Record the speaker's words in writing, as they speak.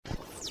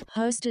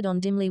hosted on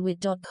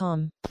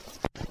dimlywit.com.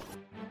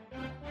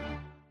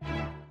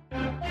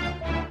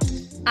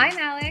 I'm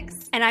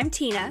Alex. And I'm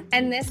Tina.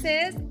 And this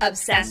is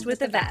Obsessed with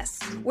the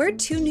Best. We're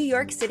two New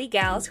York City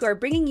gals who are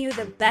bringing you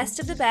the best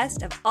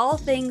of all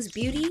things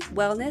beauty,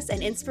 wellness,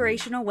 and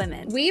inspirational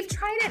women. We've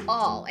tried it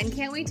all and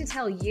can't wait to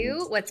tell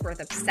you what's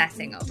worth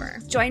obsessing over.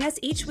 Join us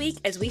each week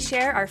as we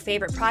share our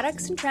favorite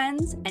products and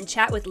trends and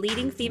chat with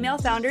leading female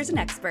founders and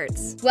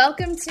experts.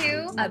 Welcome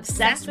to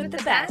Obsessed with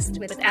the Best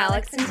with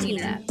Alex and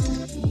Tina.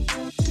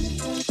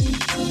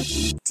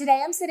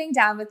 Today, I'm sitting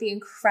down with the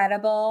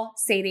incredible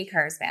Sadie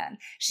Kurzban.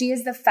 She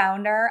is the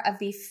founder of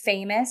the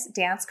famous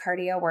dance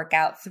cardio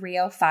workout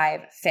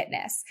 305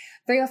 Fitness.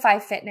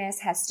 305 Fitness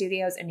has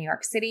studios in New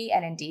York City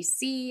and in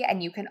DC,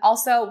 and you can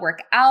also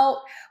work out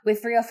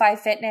with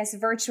 305 Fitness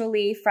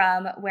virtually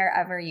from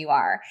wherever you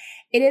are.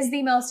 It is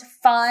the most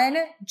fun,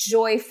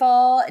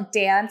 joyful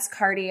dance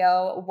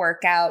cardio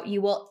workout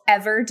you will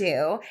ever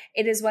do.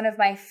 It is one of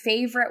my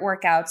favorite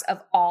workouts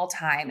of all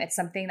time. It's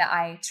something that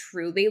I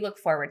truly look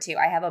forward to.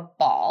 I have a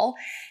ball.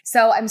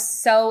 So I'm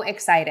so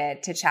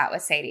excited to chat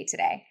with Sadie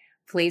today.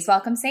 Please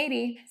welcome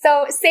Sadie.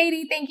 So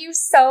Sadie, thank you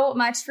so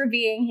much for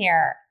being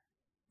here.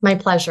 My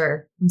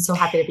pleasure. I'm so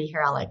happy to be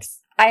here, Alex.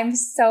 I'm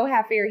so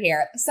happy you're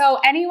here. So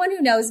anyone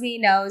who knows me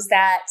knows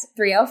that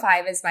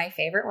 305 is my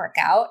favorite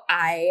workout.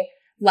 I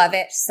love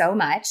it so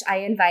much. I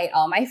invite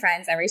all my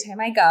friends every time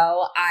I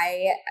go.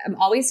 I am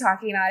always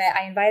talking about it.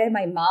 I invited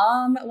my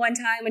mom one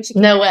time when she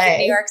came to visit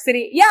New York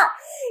City. Yeah,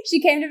 she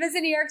came to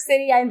visit New York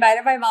City. I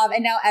invited my mom.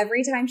 And now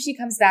every time she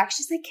comes back,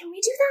 she's like, can we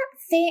do that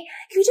thing?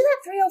 Can we do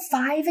that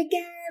 305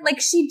 again?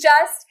 Like she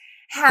just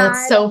had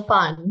That's so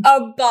fun. A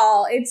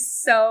ball.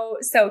 It's so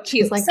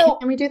cute. She's like, so,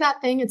 can we do that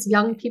thing? It's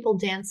young people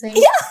dancing.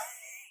 Yeah.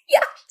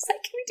 It's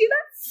like, can we do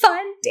that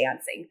fun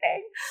dancing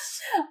thing?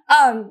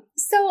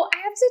 So I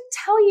have to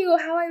tell you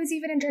how I was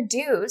even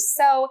introduced.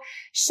 So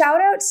shout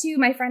out to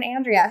my friend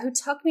Andrea, who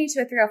took me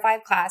to a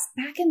 305 class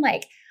back in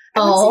it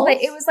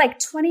was like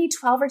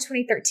 2012 or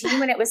 2013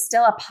 when it was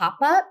still a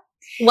pop-up.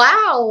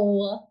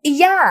 Wow.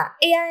 Yeah.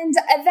 And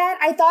then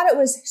I thought it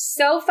was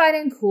so fun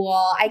and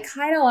cool. I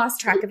kind of lost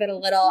track of it a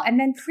little. And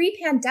then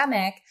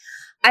pre-pandemic,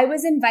 I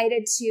was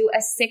invited to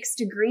a 6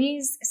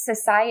 Degrees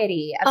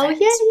Society event. Oh,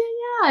 yeah.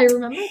 I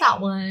remember that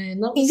one.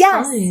 That was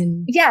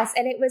fun. Yes.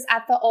 And it was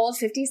at the old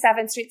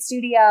 57th Street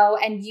studio,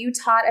 and you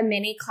taught a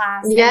mini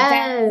class. Yes.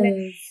 And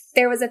then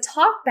there was a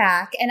talk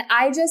back, and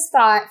I just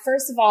thought,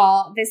 first of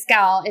all, this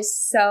gal is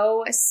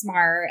so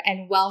smart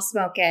and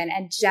well-spoken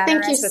and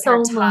generous with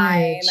her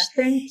time.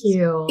 Thank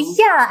you.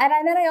 Yeah.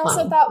 And then I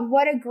also thought,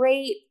 what a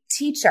great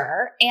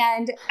teacher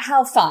and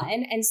how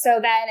fun. And so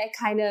then it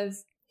kind of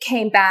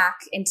came back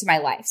into my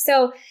life.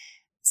 So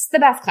it's the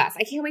best class.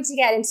 I can't wait to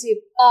get into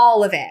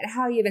all of it,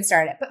 how you even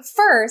started it. But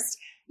first,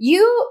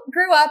 you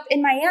grew up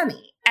in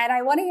Miami, and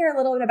I want to hear a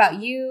little bit about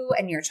you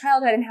and your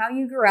childhood and how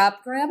you grew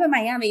up. Growing up in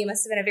Miami, you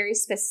must have been a very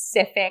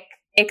specific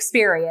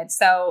experience.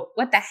 So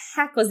what the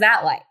heck was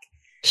that like?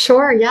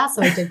 Sure. Yeah.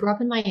 So I did grow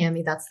up in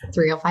Miami. That's the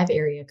 305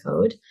 area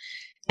code.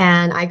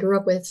 And I grew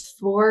up with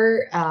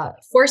four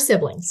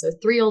siblings. So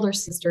 3 older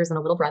sisters and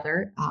a little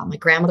brother. My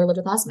grandmother lived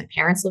with us. My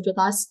parents lived with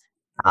us.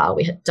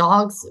 We had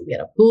dogs, we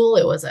had a pool.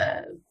 It was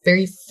a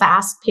very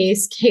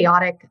fast-paced,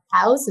 chaotic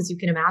house, as you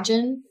can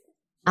imagine.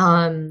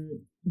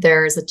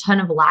 There's a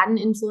ton of Latin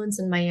influence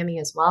in Miami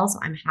as well. So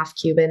I'm half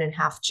Cuban and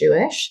half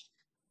Jewish.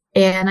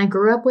 And I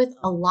grew up with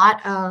a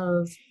lot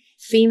of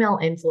female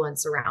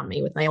influence around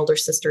me with my older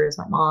sisters,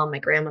 my mom, my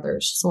grandmother.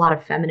 Just a lot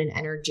of feminine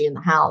energy in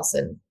the house.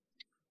 And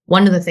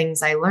one of the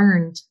things I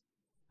learned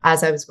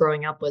as I was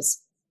growing up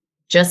was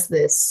just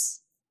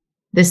this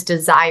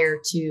desire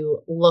to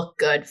look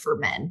good for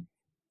men.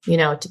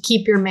 To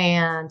keep your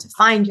man, to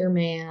find your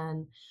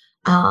man.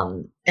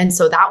 And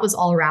so that was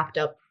all wrapped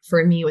up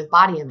for me with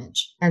body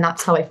image. And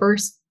that's how I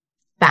first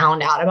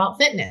found out about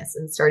fitness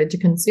and started to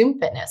consume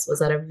fitness,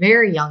 was at a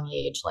very young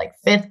age, like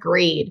 5th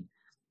grade,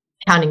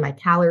 counting my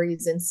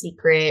calories in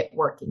secret,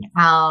 working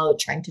out,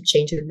 trying to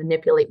change and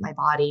manipulate my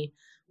body,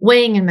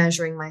 weighing and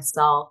measuring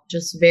myself,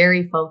 just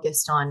very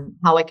focused on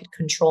how I could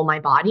control my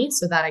body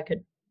so that I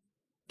could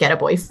get a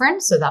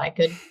boyfriend, so that I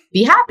could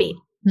be happy.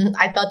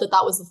 I thought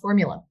that was the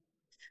formula.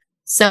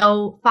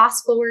 So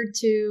fast forward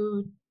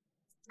to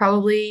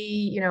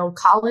probably,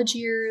 college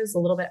years, a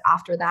little bit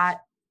after that.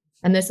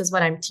 And this is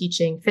what I'm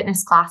teaching,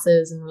 fitness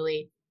classes, and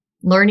really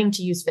learning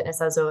to use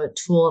fitness as a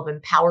tool of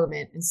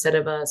empowerment instead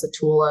of as a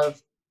tool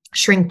of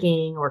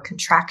shrinking or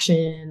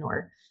contraction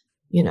or,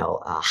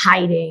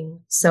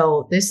 hiding.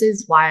 So this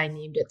is why I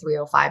named it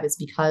 305, is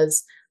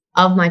because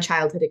of my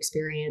childhood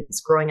experience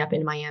growing up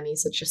in Miami,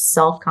 such a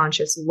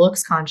self-conscious,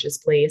 looks-conscious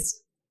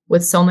place,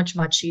 with so much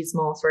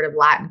machismo, sort of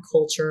Latin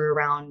culture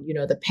around,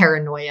 the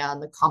paranoia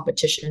and the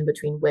competition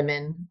between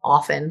women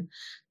often.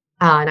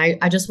 And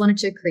I just wanted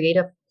to create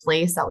a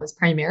place that was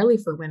primarily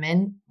for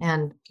women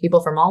and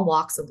people from all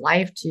walks of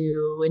life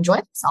to enjoy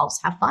themselves,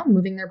 have fun,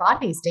 moving their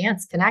bodies,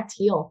 dance, connect,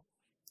 heal.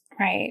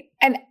 Right.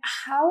 And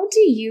how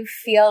do you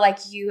feel like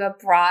you have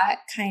brought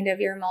kind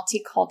of your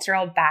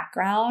multicultural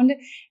background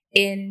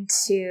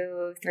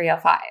into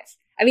 305?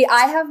 I mean,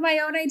 I have my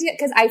own idea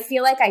because I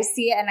feel like I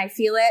see it and I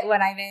feel it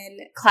when I'm in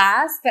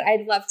class, but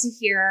I'd love to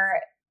hear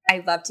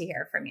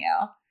from you.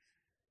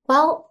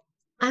 Well,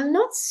 I'm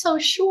not so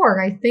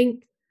sure. I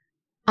think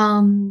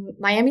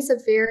Miami's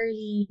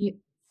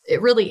it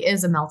really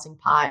is a melting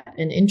pot.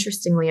 And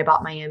interestingly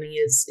about Miami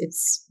is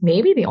it's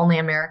maybe the only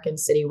American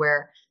city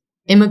where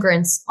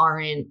immigrants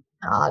aren't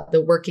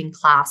the working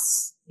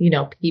class,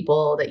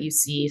 people that you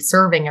see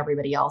serving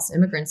everybody else.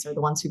 Immigrants are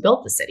the ones who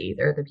built the city.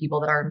 They're the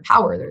people that are in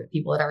power. They're the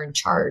people that are in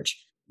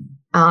charge.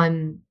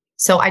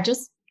 So I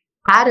just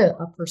had a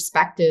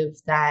perspective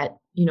that,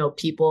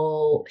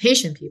 people,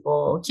 Haitian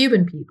people,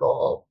 Cuban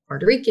people,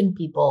 Puerto Rican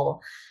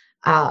people,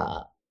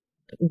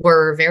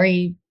 were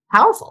very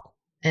powerful.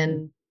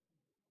 And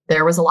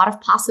there was a lot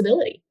of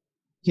possibility,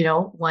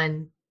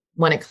 when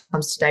it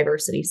comes to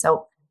diversity.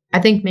 So I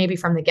think maybe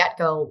from the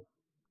get-go,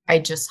 I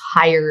just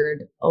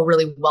hired a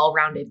really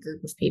well-rounded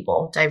group of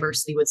people.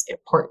 Diversity was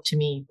important to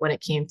me when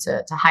it came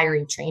to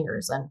hiring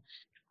trainers. And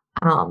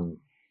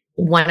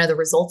one of the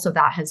results of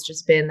that has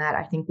just been that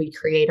I think we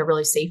create a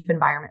really safe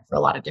environment for a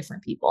lot of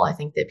different people. I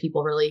think that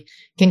people really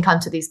can come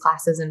to these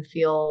classes and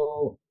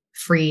feel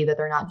free, that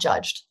they're not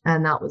judged.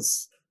 And that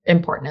was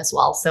important as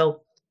well.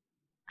 So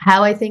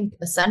how I think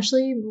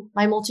essentially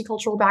my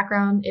multicultural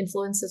background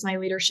influences my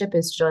leadership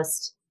is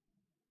just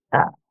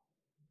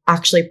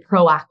actually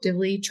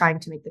proactively trying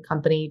to make the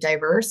company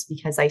diverse,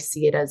 because I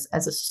see it as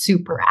a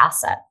super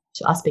asset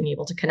to us being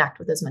able to connect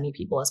with as many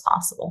people as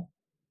possible.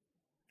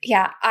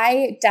 Yeah,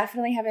 I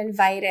definitely have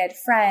invited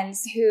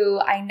friends who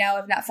I know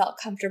have not felt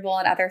comfortable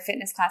in other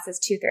fitness classes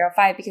to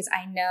 305 because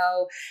I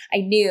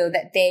knew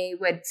that they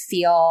would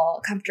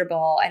feel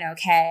comfortable and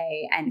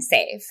okay and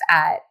safe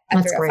at a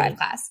That's 305 great.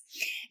 class.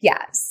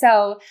 Yeah.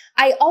 So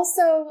I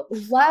also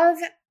love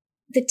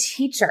the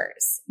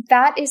teachers.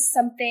 That is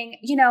something,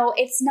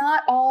 it's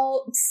not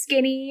all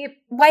skinny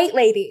white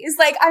ladies.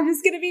 Like, I'm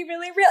just going to be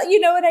really real.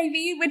 You know what I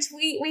mean? Which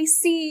we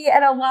see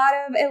in a lot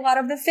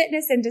of the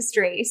fitness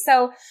industry.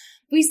 So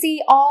we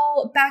see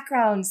all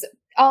backgrounds,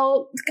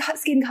 all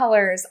skin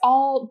colors,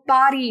 all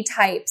body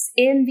types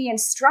in the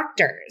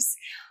instructors,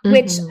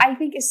 which I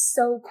think is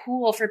so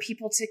cool for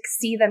people to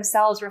see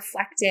themselves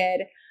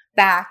reflected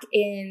back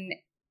in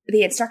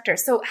the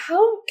instructors. So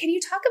can you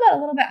talk about a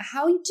little bit,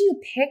 how do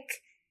you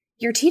pick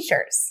your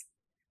teachers?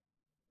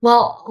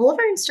 Well, all of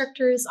our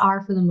instructors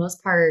are, for the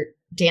most part,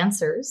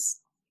 dancers.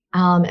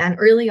 And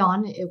early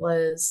on, it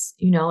was,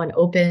 an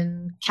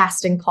open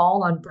casting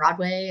call on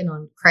Broadway and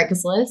on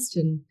Craigslist,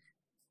 and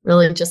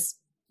really just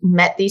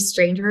met these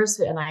strangers.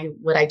 And I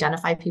would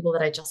identify people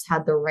that I just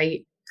had the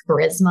right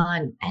charisma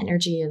and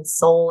energy and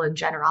soul and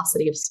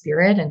generosity of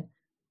spirit, and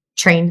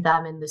trained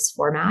them in this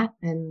format.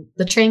 And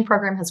the training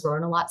program has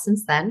grown a lot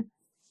since then.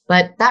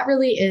 But that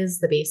really is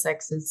the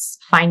basics, is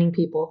finding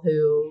people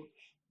who,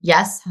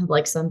 yes, have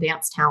like some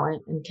dance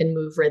talent and can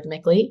move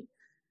rhythmically.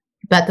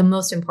 But the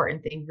most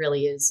important thing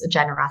really is a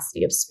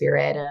generosity of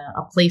spirit,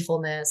 a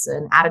playfulness,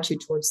 an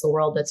attitude towards the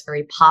world that's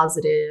very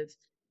positive.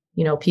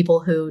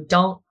 People who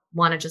don't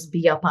want to just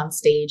be up on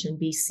stage and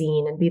be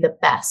seen and be the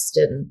best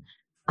and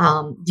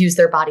use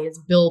their body as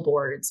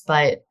billboards,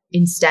 but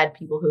instead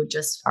people who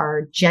just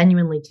are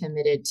genuinely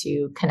committed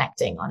to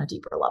connecting on a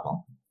deeper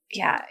level.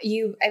 Yeah,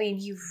 you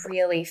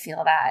really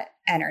feel that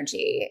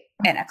energy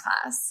in a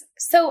class.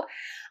 So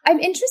I'm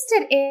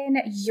interested in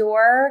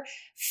your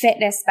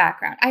fitness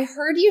background. I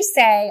heard you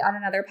say on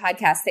another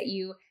podcast that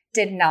you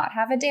did not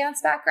have a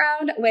dance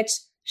background, which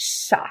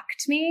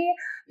shocked me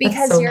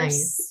because you're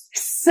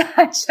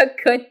such a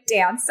good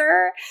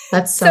dancer.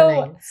 That's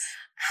so nice.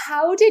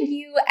 How did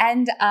you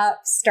end up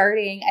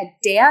starting a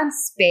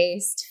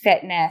dance-based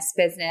fitness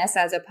business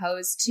as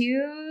opposed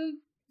to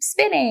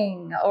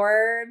spinning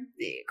or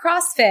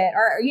CrossFit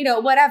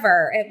or,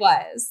 whatever it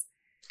was?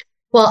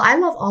 Well, I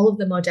love all of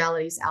the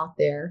modalities out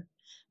there,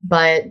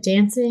 but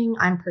dancing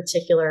I'm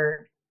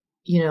particular,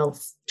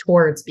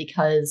 towards,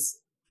 because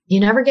you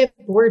never get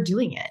bored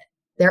doing it.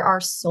 There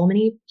are so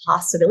many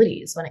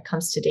possibilities when it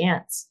comes to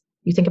dance.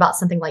 You think about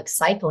something like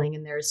cycling,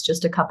 and there's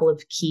just a couple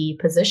of key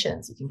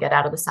positions. You can get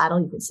out of the saddle,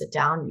 you can sit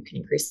down, you can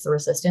increase the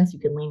resistance, you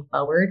can lean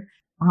forward.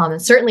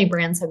 And certainly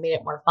brands have made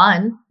it more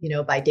fun,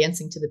 by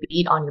dancing to the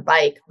beat on your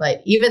bike.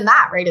 But even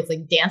that, right? It's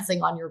like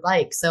dancing on your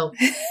bike. So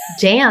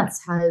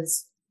dance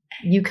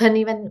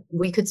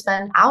we could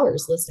spend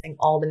hours listing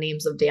all the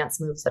names of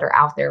dance moves that are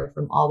out there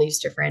from all these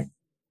different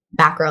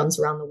backgrounds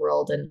around the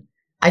world. And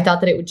I thought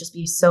that it would just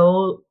be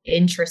so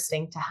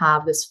interesting to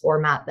have this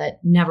format that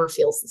never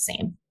feels the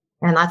same.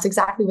 And that's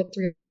exactly what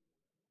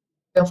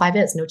 305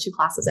 is. No two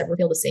classes ever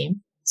feel the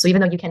same. So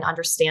even though you can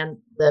understand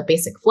the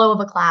basic flow of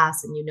a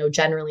class and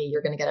generally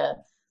you're going to get a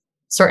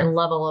certain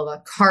level of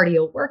a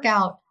cardio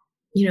workout,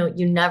 you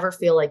never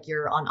feel like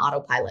you're on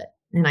autopilot.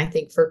 And I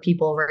think for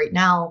people right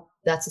now,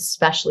 that's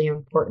especially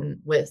important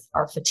with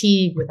our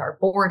fatigue, with our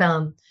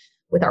boredom,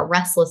 with our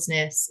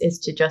restlessness, is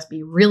to just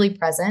be really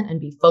present and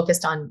be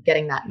focused on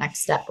getting that next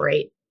step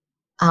right.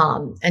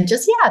 And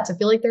just, to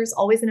feel like there's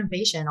always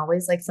innovation,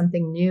 always like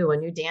something new, a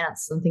new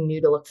dance, something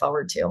new to look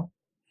forward to.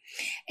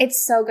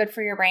 It's so good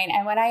for your brain.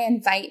 And when I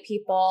invite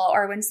people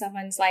or when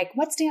someone's like,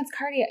 what's dance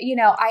cardio?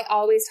 I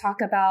always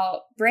talk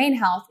about brain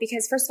health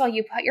because first of all,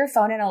 you put your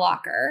phone in a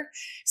locker.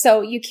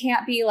 So you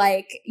can't be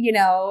like,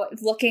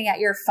 looking at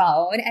your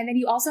phone. And then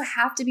you also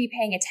have to be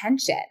paying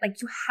attention.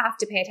 Like you have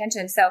to pay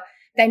attention. So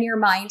then your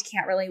mind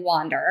can't really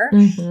wander.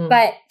 Mm-hmm.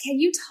 But can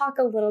you talk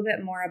a little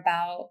bit more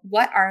about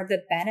what are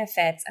the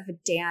benefits of a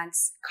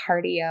dance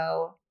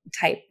cardio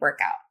type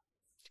workout?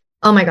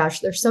 Oh my gosh,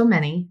 there's so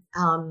many.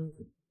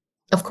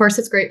 Of course,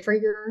 it's great for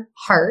your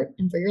heart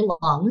and for your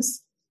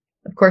lungs.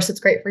 Of course, it's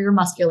great for your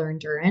muscular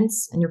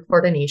endurance and your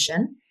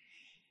coordination.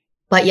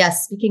 But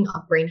yes, speaking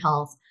of brain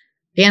health,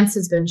 dance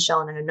has been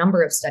shown in a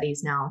number of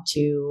studies now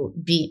to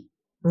beat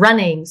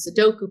running,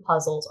 Sudoku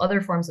puzzles, other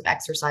forms of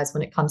exercise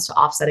when it comes to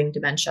offsetting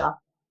dementia.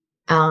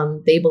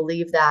 They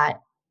believe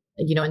that,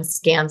 in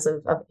scans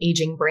of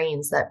aging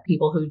brains, that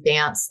people who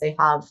dance, they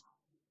have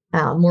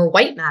more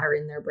white matter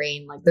in their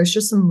brain. Like there's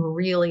just some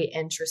really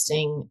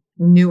interesting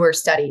newer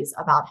studies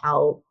about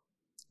how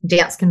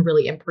dance can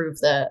really improve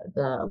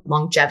the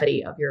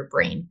longevity of your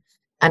brain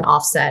and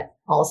offset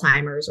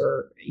Alzheimer's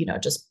or,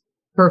 just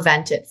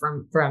prevent it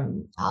from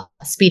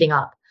speeding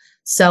up.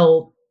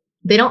 So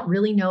they don't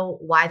really know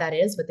why that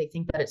is, but they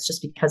think that it's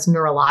just because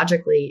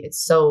neurologically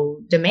it's so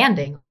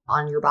demanding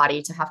on your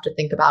body to have to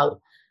think about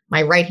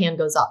my right hand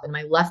goes up and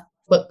my left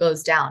foot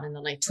goes down and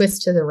then I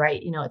twist to the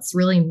right. It's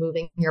really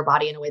moving your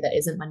body in a way that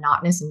isn't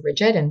monotonous and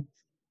rigid and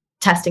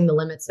testing the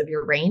limits of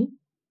your brain.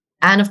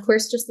 And of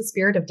course, just the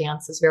spirit of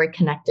dance is very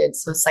connected.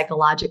 So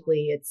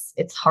psychologically,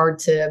 it's hard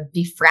to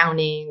be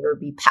frowning or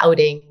be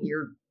pouting.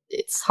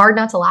 It's hard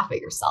not to laugh at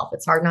yourself.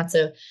 It's hard not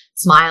to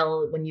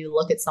smile when you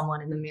look at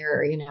someone in the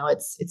mirror.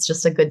 It's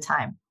just a good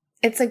time.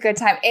 It's a good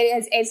time. It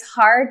is. It's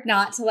hard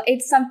not to.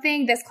 It's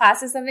something. This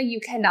class is something you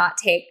cannot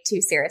take too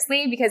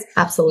seriously because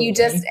absolutely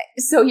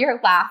so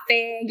you're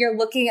laughing, you're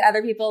looking at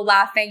other people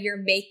laughing,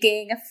 you're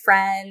making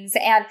friends,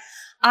 and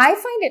I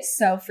find it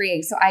so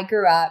freeing. So I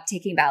grew up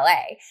taking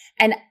ballet,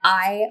 and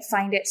I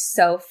find it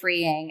so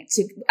freeing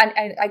to.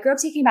 I grew up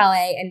taking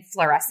ballet in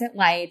fluorescent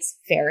lights,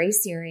 very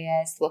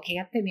serious, looking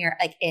at the mirror,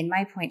 like in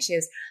my point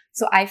shoes.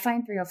 So I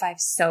find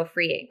 305 so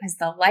freeing because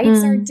the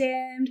lights are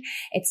dimmed.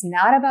 It's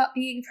not about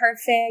being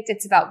perfect.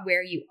 It's about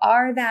where you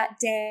are that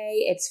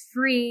day. It's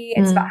free.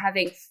 It's about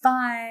having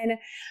fun.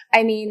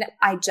 I mean,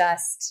 I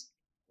just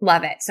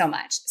love it so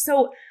much.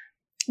 So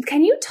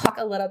can you talk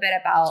a little bit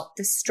about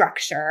the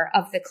structure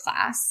of the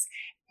class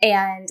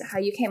and how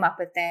you came up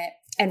with it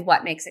and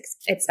what makes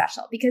it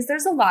special? Because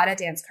there's a lot of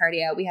dance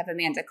cardio. We have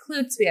Amanda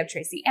Klutz, we have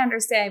Tracy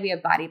Anderson, we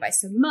have Body by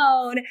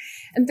Simone,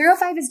 and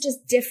 305 is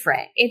just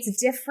different.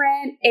 It's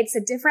different. It's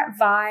a different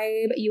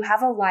vibe. You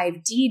have a live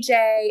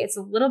DJ. It's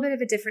a little bit of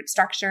a different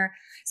structure.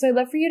 So I'd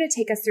love for you to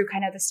take us through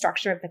kind of the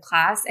structure of the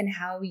class and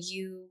how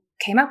you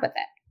came up with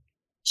it.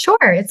 Sure.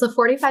 It's a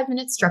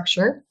 45-minute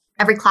structure.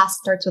 Every class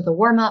starts with a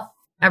warm-up.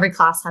 Every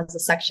class has a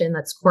section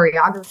that's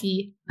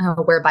choreography,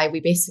 whereby we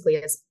basically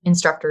as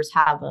instructors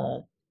have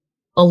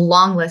a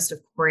long list of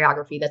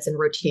choreography that's in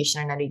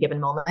rotation at any given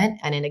moment.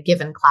 And in a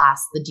given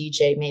class, the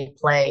DJ may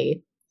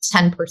play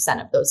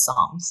 10% of those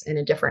songs in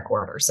a different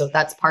order. So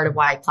that's part of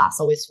why class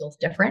always feels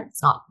different.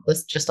 It's not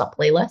just a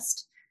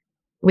playlist.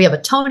 We have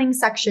a toning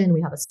section.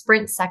 We have a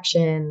sprint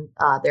section.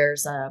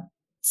 There's a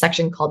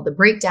section called the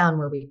breakdown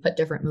where we put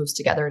different moves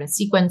together in a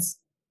sequence.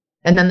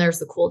 And then there's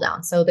the cool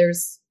down. So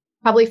there's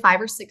probably 5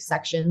 or 6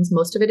 sections.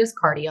 Most of it is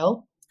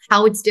cardio.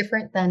 How it's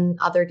different than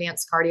other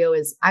dance cardio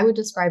is I would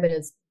describe it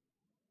as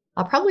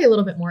probably a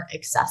little bit more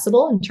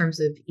accessible in terms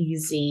of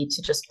easy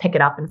to just pick it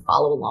up and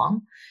follow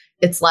along.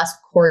 It's less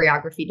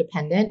choreography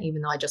dependent,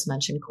 even though I just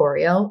mentioned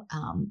choreo.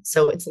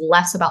 So it's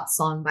less about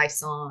song by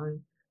song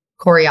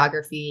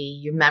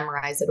choreography. You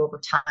memorize it over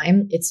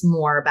time. It's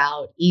more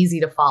about easy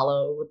to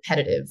follow,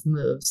 repetitive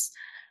moves.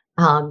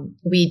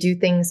 We do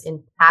things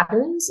in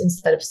patterns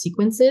instead of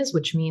sequences,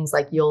 which means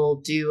like you'll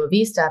do a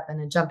V-step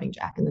and a jumping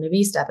jack, and then a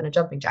V-step and a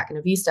jumping jack, and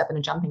a V-step and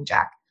a jumping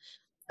jack.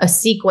 A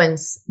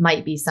sequence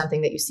might be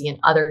something that you see in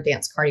other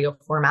dance cardio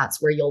formats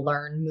where you'll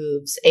learn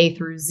moves A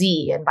through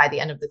Z, and by the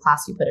end of the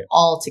class, you put it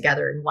all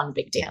together in one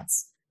big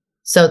dance.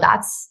 So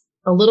that's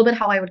a little bit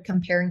how I would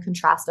compare and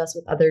contrast us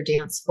with other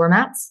dance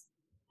formats.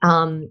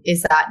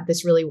 Is that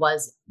this really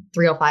was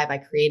 305. I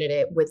created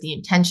it with the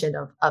intention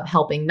of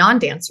helping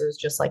non-dancers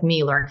just like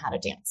me learn how to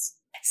dance.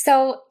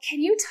 So can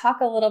you talk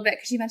a little bit,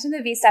 because you mentioned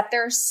the V-step,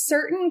 there are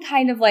certain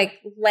kind of like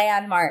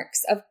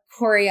landmarks of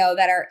choreo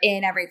that are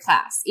in every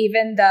class,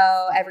 even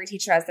though every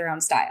teacher has their own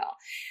style.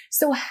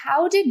 So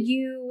how did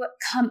you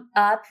come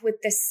up with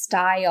this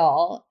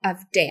style of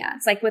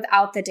dance, like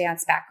without the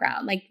dance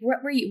background? Like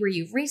what were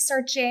you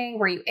researching?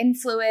 Were you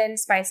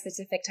influenced by a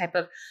specific type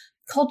of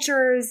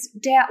cultures?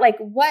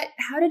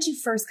 How did you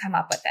first come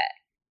up with it?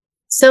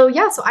 So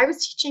I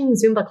was teaching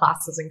Zumba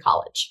classes in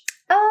college.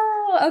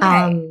 Oh,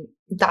 okay.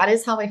 That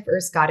is how I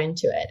first got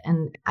into it.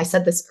 And I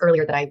said this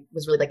earlier that I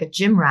was really like a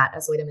gym rat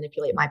as a way to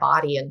manipulate my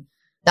body. And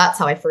that's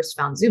how I first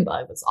found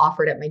Zumba. It was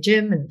offered at my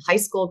gym in high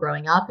school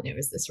growing up. And it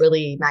was this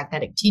really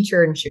magnetic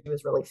teacher and she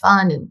was really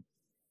fun. And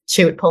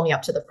she would pull me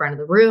up to the front of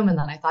the room. And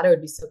then I thought it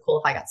would be so cool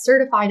if I got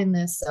certified in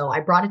this. So I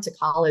brought it to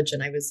college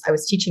and I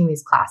was teaching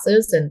these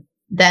classes. And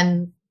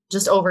then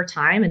just over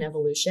time and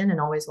evolution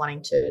and always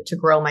wanting to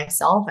grow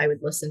myself, I would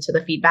listen to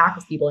the feedback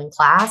of people in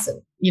class.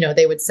 And,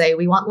 they would say,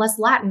 we want less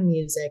Latin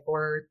music,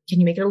 or can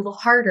you make it a little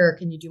harder?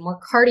 Can you do more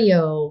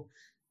cardio?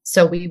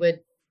 So we would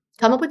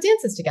come up with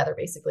dances together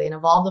basically and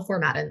evolve the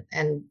format.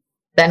 And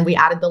then we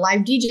added the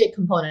live DJ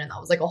component, and that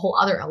was like a whole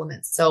other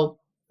element. So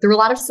through a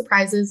lot of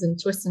surprises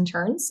and twists and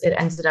turns, it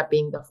ended up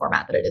being the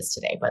format that it is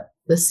today. But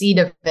the seed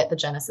of it, the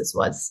genesis,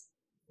 was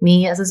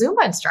me as a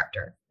Zumba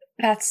instructor.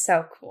 That's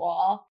so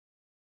cool.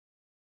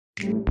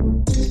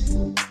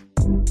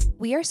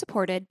 We are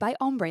supported by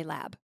Ombre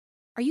Lab.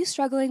 Are you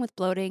struggling with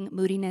bloating,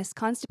 moodiness,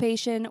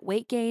 constipation,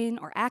 weight gain,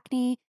 or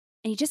acne,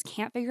 and you just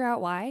can't figure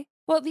out why?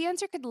 Well, the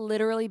answer could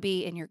literally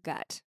be in your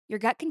gut. Your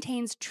gut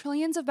contains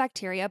trillions of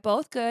bacteria,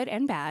 both good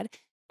and bad.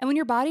 And when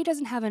your body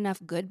doesn't have enough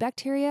good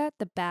bacteria,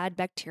 the bad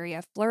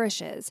bacteria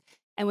flourishes.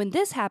 And when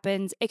this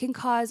happens, it can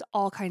cause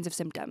all kinds of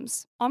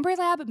symptoms. Ombre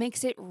Lab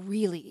makes it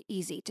really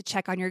easy to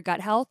check on your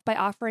gut health by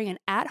offering an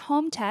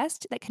at-home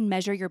test that can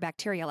measure your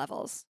bacteria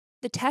levels.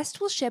 The test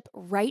will ship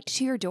right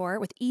to your door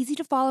with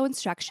easy-to-follow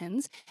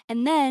instructions,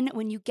 and then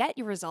when you get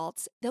your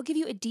results, they'll give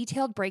you a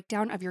detailed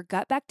breakdown of your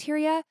gut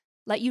bacteria,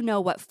 let you know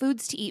what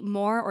foods to eat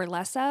more or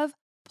less of,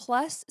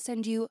 plus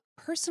send you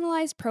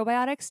personalized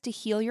probiotics to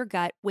heal your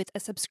gut with a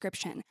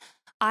subscription.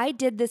 I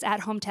did this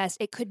at-home test.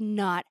 It could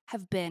not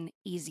have been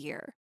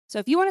easier. So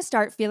if you want to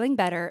start feeling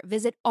better,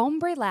 visit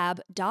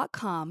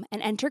ombrelab.com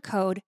and enter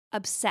code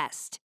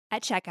OBSESSED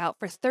at checkout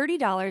for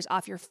 $30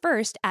 off your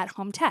first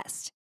at-home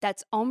test.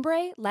 That's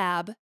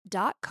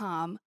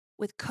ombrelab.com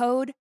with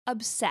code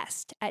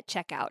OBSESSED at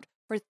checkout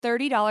for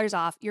 $30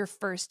 off your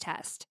first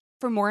test.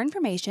 For more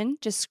information,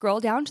 just scroll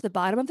down to the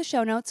bottom of the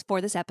show notes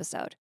for this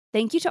episode.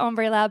 Thank you to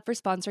Ombre Lab for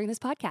sponsoring this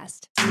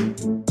podcast.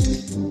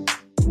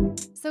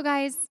 So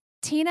guys,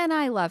 Tina and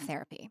I love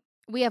therapy.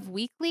 We have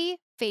weekly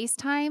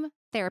FaceTime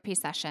therapy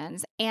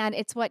sessions, and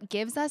it's what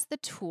gives us the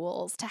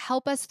tools to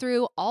help us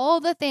through all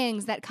the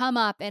things that come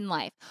up in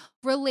life: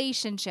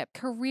 relationship,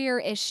 career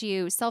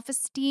issues,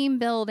 self-esteem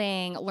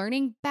building,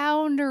 learning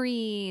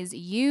boundaries,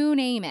 you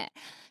name it.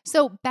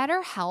 So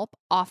BetterHelp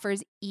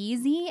offers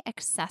easy,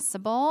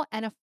 accessible,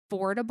 and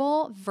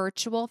affordable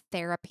virtual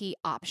therapy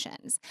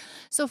options.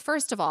 So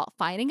first of all,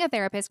 finding a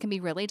therapist can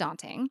be really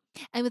daunting.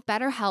 And with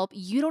BetterHelp,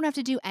 you don't have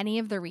to do any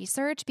of the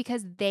research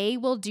because they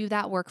will do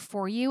that work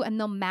for you, and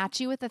they'll match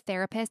you with a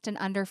therapist in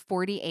under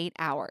 48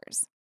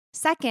 hours.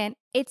 Second,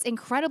 it's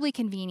incredibly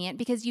convenient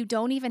because you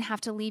don't even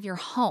have to leave your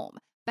home.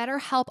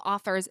 BetterHelp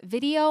offers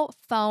video,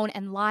 phone,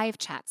 and live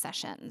chat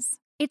sessions.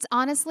 It's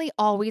honestly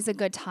always a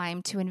good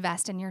time to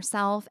invest in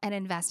yourself and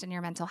invest in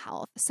your mental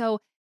health. So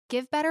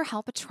give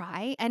BetterHelp a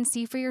try and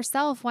see for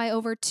yourself why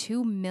over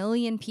 2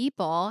 million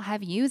people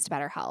have used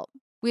BetterHelp.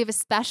 We have a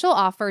special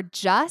offer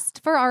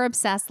just for our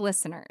Obsessed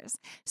listeners.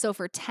 So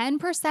for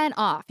 10%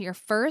 off your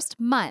first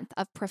month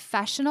of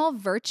professional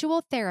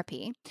virtual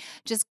therapy,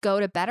 just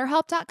go to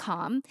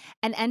betterhelp.com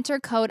and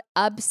enter code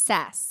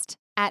OBSESSED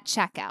at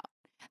checkout.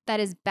 That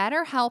is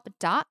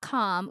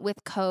betterhelp.com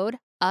with code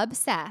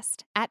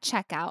OBSESSED at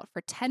checkout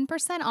for 10%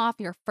 off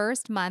your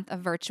first month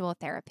of virtual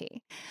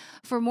therapy.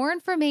 For more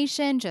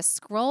information, just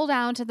scroll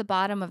down to the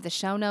bottom of the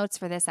show notes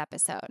for this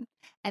episode.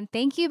 And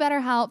thank you,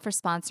 BetterHelp, for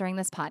sponsoring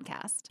this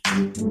podcast.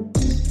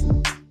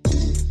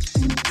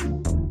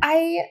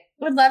 I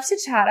would love to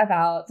chat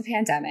about the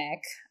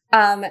pandemic.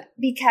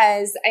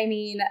 Because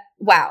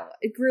wow,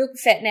 group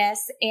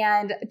fitness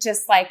and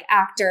just like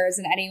actors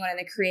and anyone in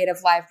the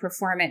creative live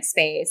performance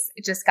space,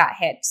 it just got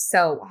hit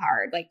so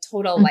hard, like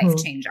total life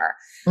changer.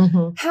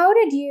 How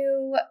did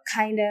you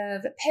kind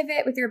of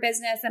pivot with your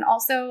business? And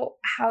also,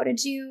 how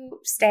was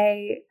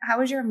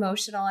your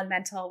emotional and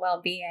mental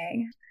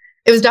well-being?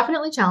 It was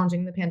definitely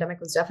challenging. The pandemic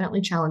was definitely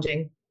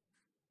challenging.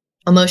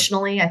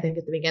 Emotionally, I think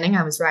at the beginning,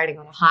 I was riding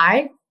on a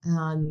high.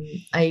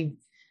 I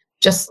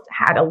just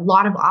had a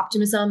lot of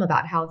optimism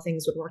about how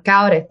things would work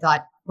out. I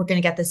thought we're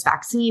going to get this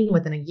vaccine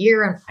within a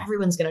year and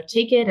everyone's going to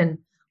take it and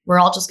we're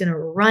all just going to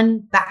run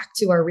back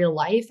to our real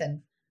life.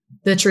 And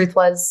the truth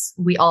was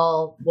we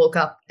all woke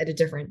up at a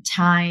different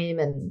time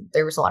and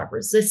there was a lot of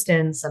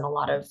resistance and a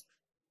lot of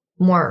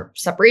more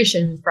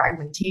separation,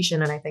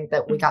 fragmentation. And I think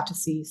that we got to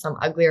see some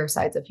uglier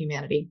sides of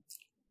humanity.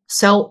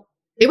 So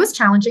it was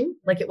challenging,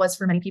 like it was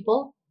for many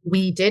people.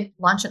 We did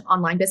launch an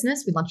online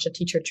business. We launched a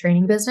teacher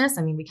training business.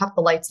 I mean, we kept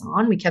the lights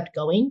on, we kept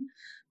going,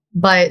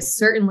 but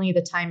certainly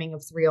the timing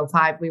of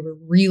 305, we were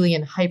really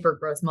in hyper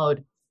growth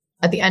mode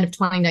at the end of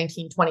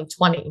 2019,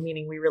 2020,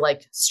 meaning we were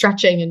like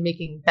stretching and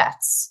making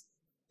bets.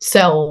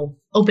 So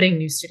opening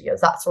new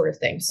studios, that sort of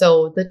thing.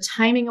 So the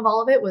timing of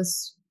all of it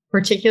was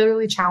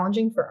particularly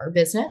challenging for our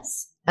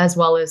business, as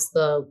well as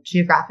the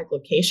geographic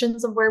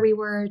locations of where we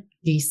were.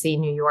 DC,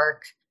 New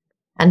York,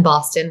 and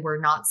Boston were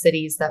not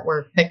cities that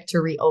were picked to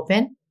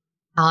reopen.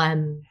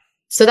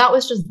 So that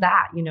was just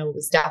that, it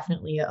was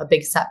definitely a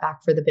big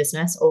setback for the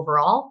business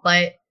overall.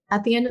 But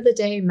at the end of the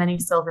day, many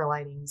silver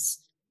linings,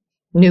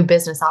 new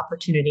business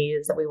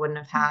opportunities that we wouldn't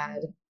have had,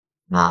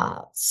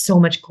 so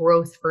much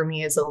growth for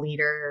me as a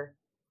leader,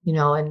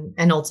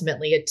 and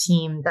ultimately a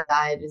team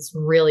that is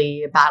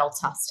really battle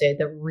tested,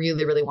 that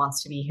really, really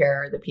wants to be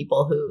here, the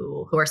people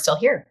who are still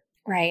here.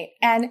 Right.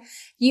 And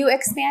you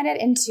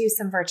expanded into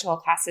some virtual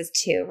classes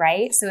too,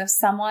 right? So if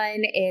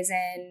someone is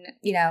in,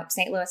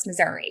 St. Louis,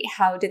 Missouri,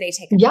 how do they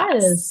take a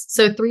class? Yes.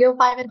 So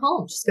 305 at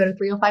home. Just go to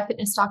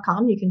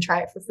 305fitness.com. You can try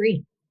it for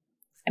free.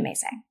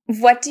 Amazing.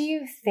 What do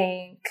you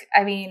think?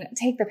 I mean,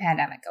 take the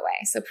pandemic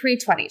away. So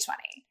pre-2020,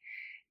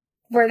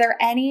 were there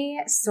any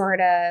sort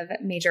of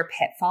major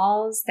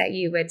pitfalls that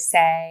you would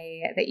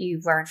say that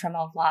you've learned from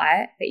a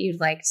lot that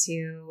you'd like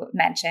to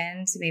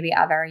mention to maybe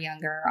other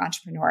younger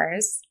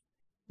entrepreneurs?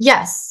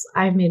 Yes,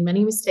 I've made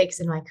many mistakes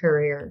in my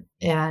career.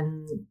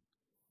 And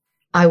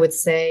I would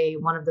say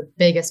one of the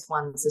biggest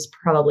ones is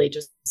probably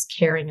just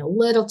caring a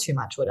little too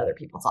much what other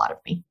people thought of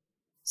me.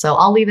 So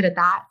I'll leave it at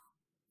that.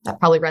 That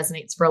probably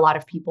resonates for a lot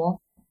of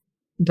people.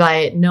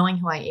 But knowing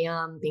who I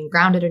am, being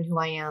grounded in who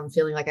I am,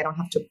 feeling like I don't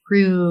have to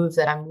prove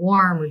that I'm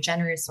warm or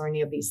generous or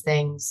any of these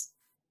things,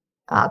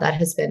 that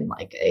has been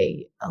like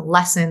a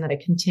lesson that I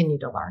continue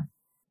to learn.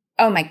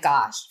 Oh my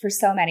gosh, for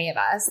so many of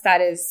us,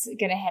 that is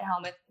going to hit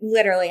home with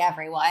literally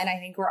everyone. I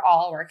think we're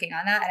all working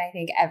on that. And I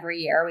think every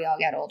year we all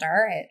get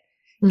older,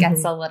 it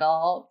gets a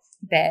little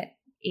bit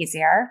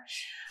easier.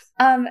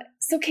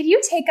 So can you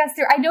take us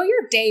through, I know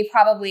your days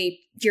probably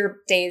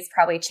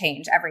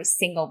change every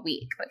single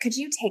week, but could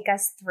you take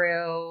us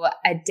through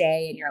a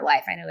day in your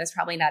life? I know there's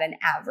probably not an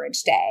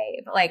average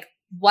day, but like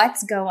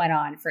what's going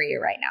on for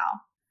you right now?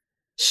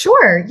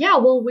 Sure. Yeah.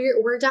 Well,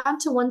 we're down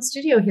to one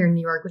studio here in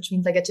New York, which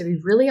means I get to be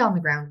really on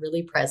the ground,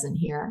 really present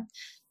here.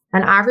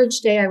 An average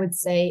day, I would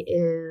say,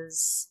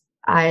 is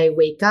I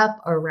wake up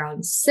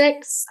around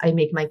 6. I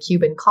make my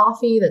Cuban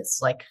coffee. That's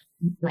like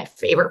my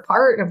favorite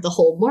part of the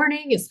whole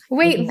morning. Is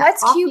wait,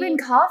 what's Cuban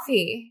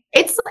coffee?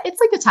 It's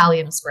like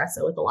Italian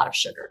espresso with a lot of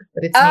sugar,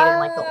 but it's made in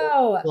like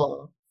the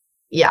old.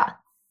 Yeah,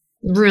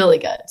 really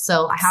good.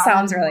 So I have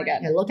sounds really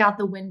good. I look out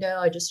the window.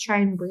 I just try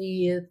and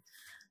breathe.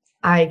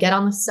 I get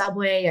on the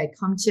subway. I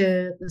come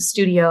to the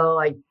studio.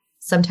 I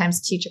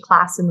sometimes teach a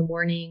class in the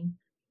morning.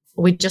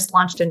 We just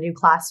launched a new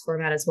class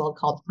format as well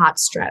called Hot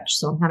Stretch.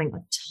 So I'm having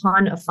a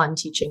ton of fun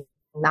teaching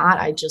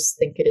that. I just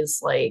think it is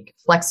like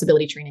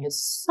flexibility training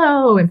is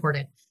so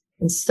important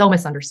and so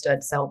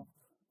misunderstood. So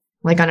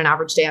like on an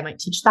average day, I might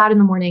teach that in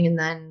the morning, and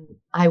then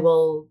I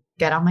will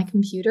get on my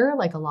computer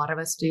like a lot of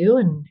us do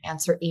and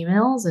answer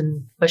emails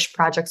and push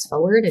projects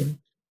forward. And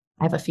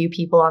I have a few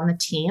people on the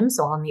team,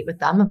 so I'll meet with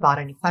them about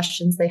any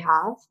questions they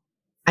have.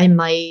 I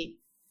might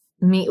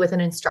meet with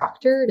an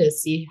instructor to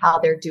see how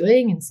they're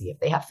doing and see if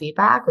they have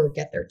feedback or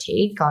get their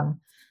take on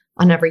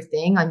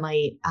everything. I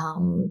might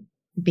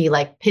be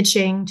like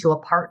pitching to a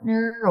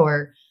partner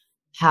or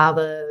have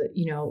a,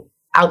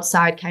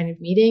 outside kind of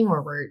meeting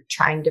where we're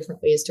trying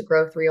different ways to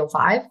grow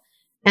 305.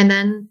 And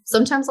then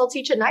sometimes I'll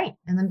teach at night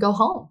and then go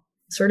home,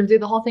 sort of do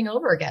the whole thing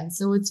over again.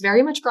 So it's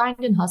very much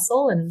grind and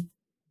hustle. And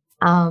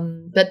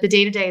but the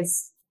day-to-day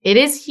it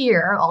is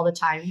here all the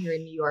time here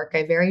in New York.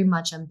 I very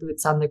much am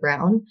boots on the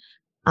ground.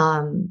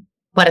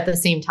 But at the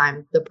same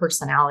time, the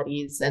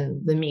personalities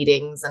and the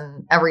meetings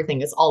and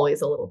everything is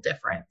always a little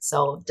different.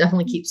 So it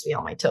definitely keeps me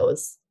on my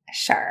toes.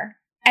 Sure.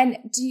 And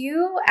do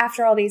you,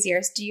 after all these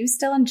years, do you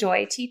still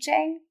enjoy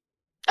teaching?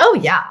 Oh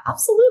yeah,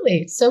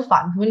 absolutely. It's so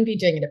fun. Wouldn't be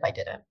doing it if I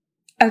didn't.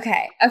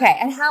 Okay.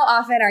 And how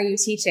often are you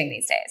teaching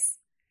these days?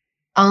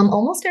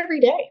 Almost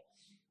every day.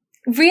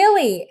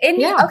 Really?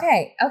 Yeah.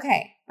 Okay.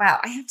 Wow.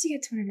 I have to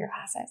get to one of your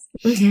classes.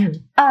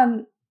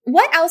 Mm-hmm.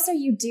 What else are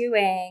you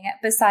doing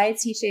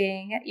besides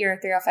teaching your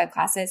 305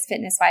 classes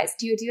fitness-wise?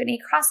 Do you do any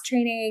cross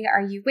training?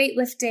 Are you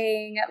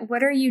weightlifting?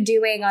 What are you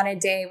doing on a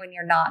day when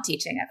you're not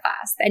teaching a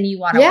class and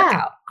you want to work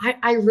out?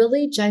 I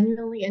really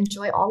genuinely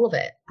enjoy all of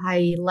it.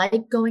 I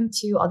like going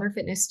to other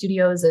fitness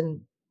studios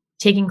and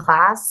taking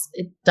class.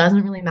 It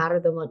doesn't really matter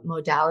the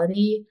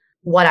modality.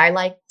 What I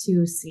like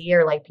to see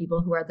are like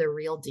people who are the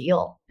real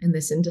deal in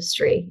this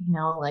industry.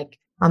 Like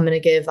I'm going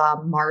to give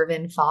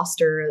Marvin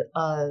Foster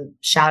a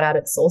shout out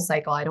at Soul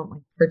Cycle. I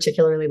don't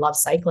particularly love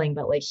cycling,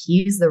 but like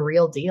he's the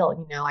real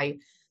deal. I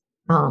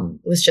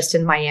was just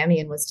in Miami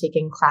and was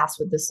taking class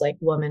with this like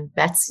woman,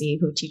 Betsy,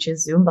 who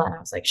teaches Zumba. And I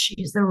was like,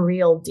 she's the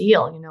real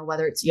deal,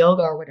 whether it's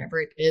yoga or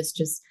whatever it is,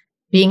 just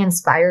being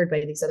inspired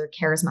by these other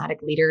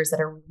charismatic leaders that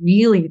are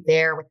really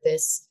there with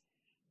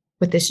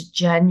this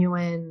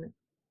genuine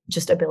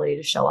just ability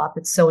to show up.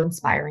 It's so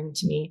inspiring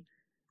to me.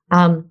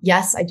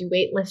 Yes, I do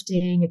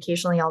weightlifting.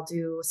 Occasionally I'll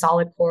do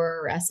solid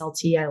core or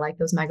SLT. I like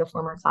those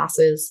Megaformer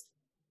classes.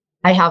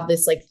 I have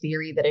this like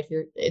theory that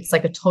it's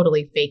like a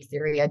totally fake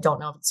theory. I don't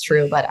know if it's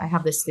true, but I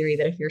have this theory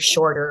that if you're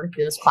shorter,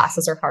 those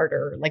classes are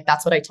harder. Like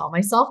that's what I tell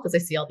myself because I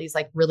see all these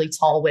like really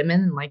tall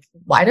women and like,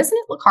 why doesn't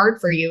it look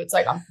hard for you? It's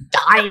like, I'm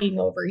dying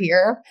over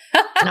here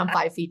and I'm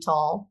 5 feet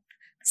tall.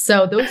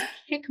 So those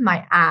kick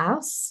my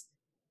ass.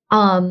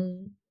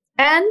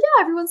 And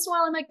yeah, every once in a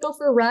while I might go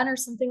for a run or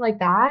something like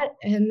that.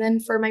 And then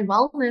for my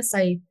wellness,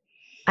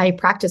 I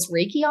practice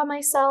Reiki on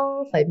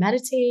myself. I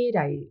meditate.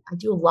 I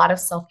do a lot of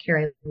self-care.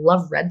 I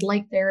love red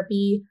light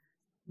therapy.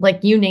 like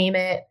you name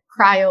it,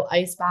 cryo,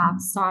 ice bath,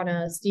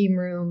 sauna, steam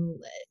room.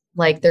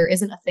 Like there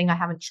isn't a thing I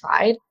haven't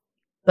tried.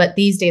 But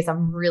these days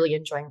I'm really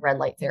enjoying red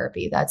light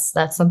therapy. That's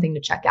something to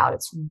check out.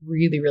 It's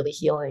really, really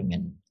healing.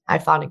 And I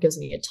found it gives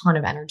me a ton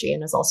of energy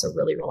and is also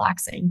really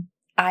relaxing.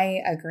 I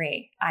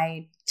agree.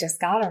 I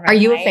just got a red Are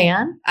you light. a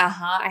fan?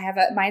 I have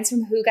mine's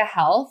from Huga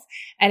Health,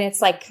 and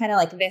it's like kind of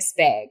like this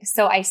big.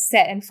 So I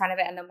sit in front of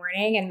it in the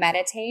morning and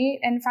meditate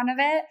in front of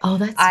it. Oh,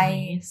 that's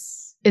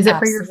nice. Is it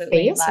for your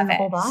face or your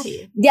whole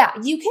body? Yeah,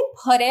 you can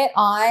put it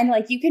on,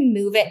 like you can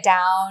move it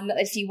down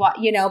if you want,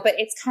 but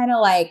it's kind of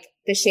like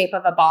the shape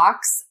of a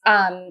box.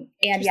 And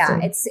yeah,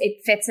 it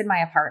fits in my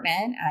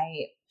apartment.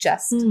 I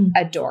just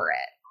adore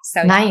it.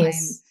 So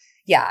nice.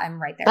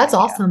 I'm right there. That's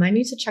awesome. I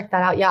need to check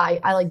that out. Yeah,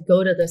 I like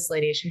go to this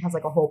lady. She has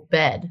like a whole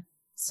bed.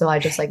 So I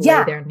just like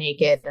lay there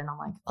naked and I'm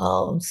like,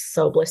 oh, I'm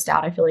so blissed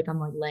out. I feel like I'm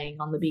like laying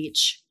on the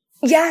beach.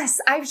 Yes,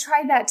 I've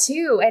tried that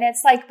too. And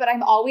it's like, but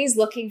I'm always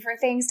looking for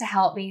things to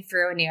help me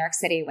through a New York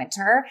City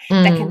winter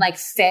that can like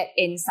fit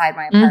inside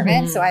my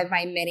apartment. So I have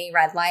my mini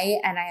red light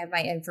and I have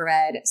my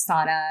infrared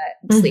sauna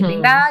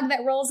sleeping bag that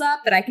rolls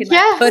up that I can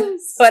like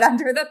put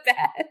under the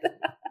bed.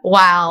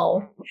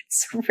 Wow.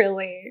 It's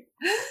really,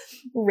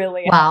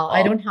 really wow. helpful.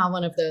 I don't have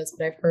one of those,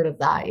 but I've heard of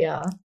that.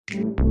 Yeah.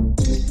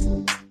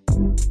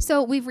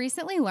 So we've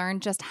recently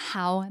learned just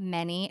how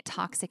many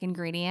toxic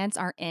ingredients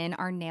are in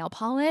our nail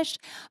polish,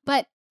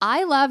 but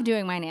I love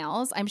doing my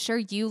nails. I'm sure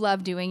you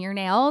love doing your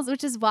nails,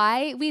 which is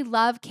why we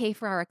love K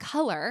Ferrara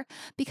Color,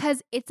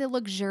 because it's a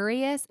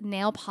luxurious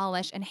nail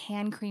polish and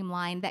hand cream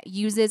line that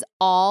uses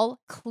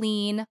all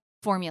clean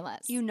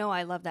formulas. You know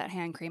I love that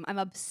hand cream. I'm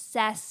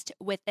obsessed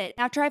with it.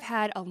 After I've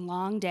had a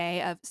long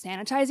day of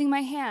sanitizing my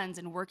hands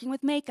and working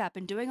with makeup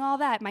and doing all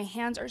that, my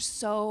hands are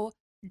so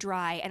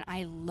dry and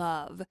I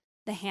love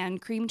the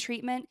hand cream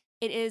treatment.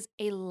 It is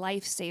a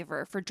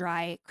lifesaver for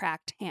dry,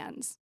 cracked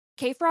hands.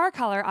 K Ferrara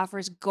Color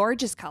offers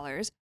gorgeous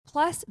colors,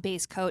 plus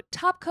base coat,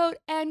 top coat,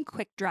 and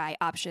quick dry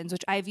options,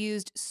 which I've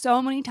used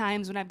so many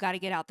times when I've got to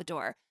get out the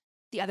door.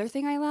 The other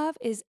thing I love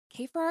is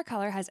K Ferrara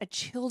Color has a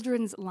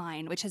children's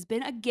line, which has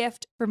been a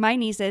gift for my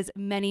nieces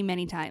many,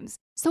 many times.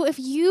 So if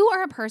you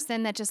are a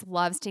person that just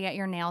loves to get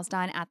your nails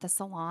done at the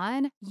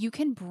salon, you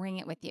can bring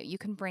it with you. You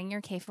can bring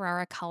your K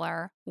Ferrara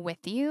Color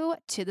with you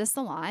to the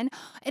salon.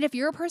 And if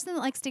you're a person that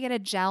likes to get a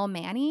gel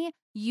mani,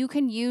 you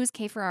can use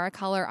K Ferrara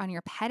Color on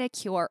your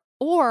pedicure,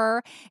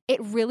 or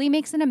it really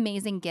makes an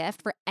amazing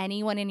gift for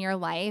anyone in your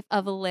life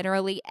of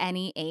literally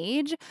any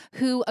age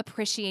who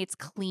appreciates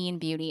clean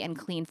beauty and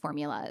clean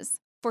formulas.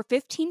 For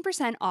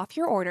 15% off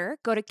your order,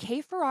 go to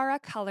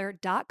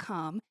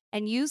kferraracolor.com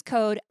and use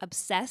code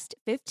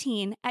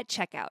OBSESSED15 at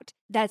checkout.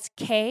 That's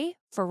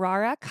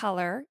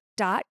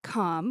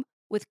kferraracolor.com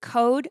with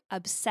code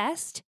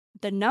OBSESSED,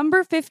 the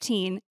number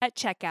 15 at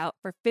checkout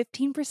for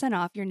 15%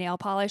 off your nail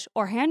polish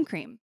or hand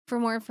cream. For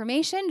more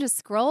information, just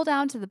scroll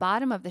down to the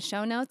bottom of the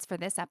show notes for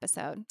this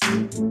episode.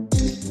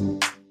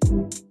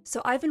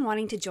 So I've been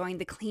wanting to join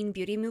the clean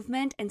beauty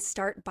movement and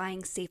start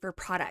buying safer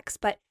products.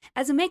 But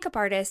as a makeup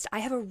artist, I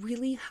have a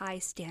really high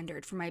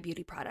standard for my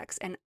beauty products,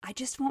 and I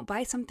just won't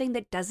buy something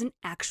that doesn't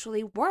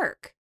actually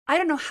work. I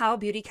don't know how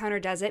Beautycounter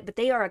does it, but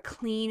they are a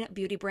clean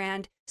beauty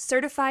brand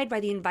certified by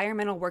the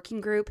Environmental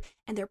Working Group,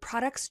 and their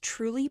products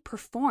truly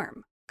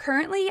perform.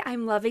 Currently,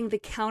 I'm loving the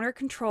Counter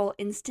Control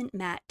Instant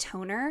Matte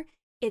Toner.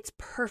 It's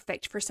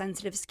perfect for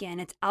sensitive skin.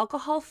 It's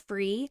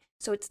alcohol-free,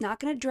 so it's not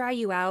going to dry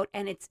you out,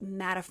 and it's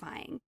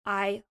mattifying.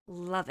 I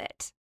love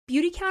it.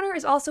 Beautycounter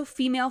is also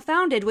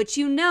female-founded, which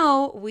you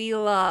know we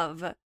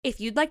love. If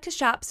you'd like to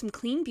shop some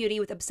clean beauty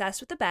with Obsessed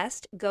with the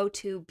Best, go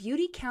to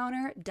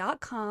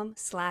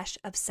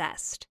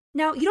beautycounter.com/obsessed.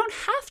 Now, you don't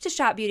have to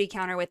shop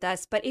Beautycounter with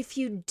us, but if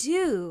you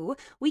do,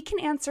 we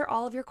can answer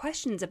all of your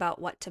questions about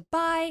what to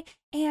buy,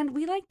 and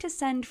we like to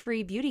send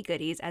free beauty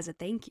goodies as a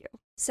thank you.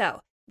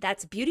 So,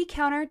 that's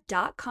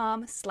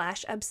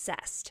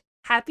beautycounter.com/obsessed.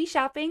 Happy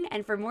shopping,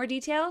 and for more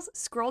details,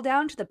 scroll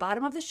down to the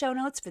bottom of the show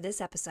notes for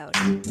this episode.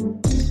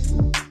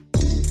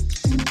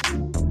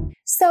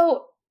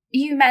 So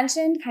you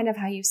mentioned kind of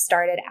how you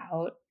started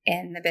out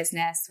in the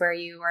business where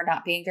you were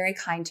not being very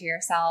kind to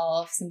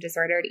yourself, some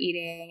disordered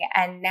eating,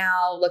 and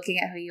now looking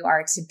at who you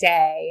are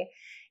today.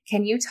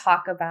 Can you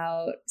talk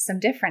about some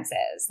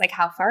differences, like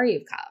how far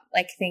you've come,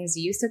 like things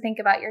you used to think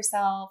about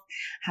yourself,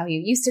 how you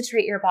used to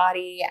treat your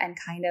body, and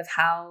kind of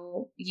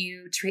how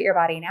you treat your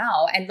body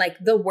now, and like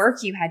the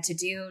work you had to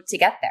do to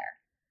get there?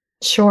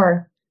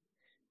 Sure.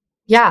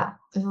 Yeah.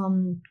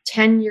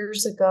 10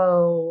 years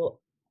ago,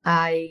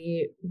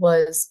 I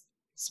was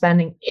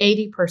spending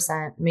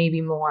 80%, maybe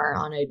more,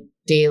 on a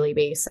daily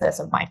basis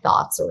of my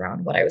thoughts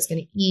around what I was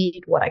going to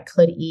eat, what I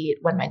could eat,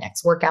 when my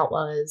next workout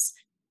was.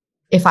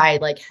 If I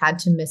like had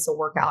to miss a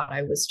workout,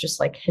 I was just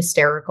like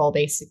hysterical,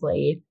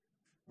 basically.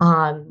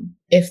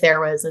 If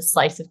there was a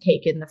slice of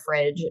cake in the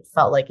fridge, it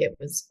felt like it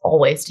was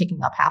always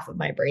taking up half of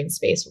my brain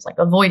space, was like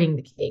avoiding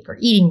the cake or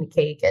eating the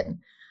cake. And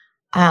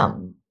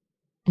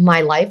my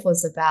life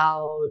was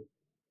about,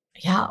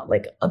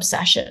 like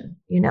obsession,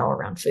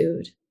 around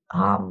food.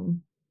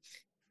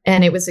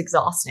 And it was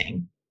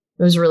exhausting.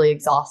 It was really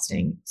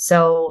exhausting.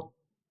 So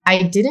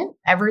I didn't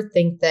ever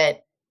think that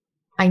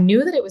I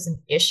knew that it was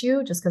an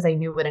issue just because I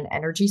knew what an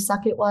energy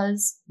suck it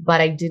was, but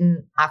I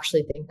didn't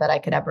actually think that I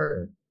could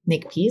ever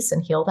make peace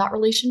and heal that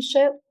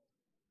relationship.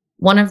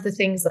 One of the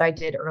things that I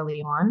did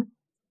early on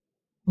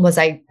was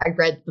I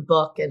read the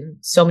book, and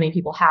so many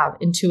people have,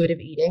 Intuitive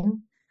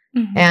Eating.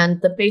 Mm-hmm.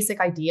 And the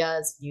basic idea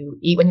is you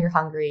eat when you're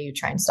hungry, you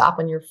try and stop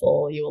when you're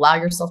full, you allow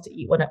yourself to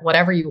eat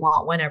whatever you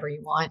want, whenever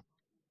you want.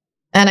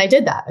 And I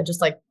did that. I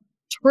just like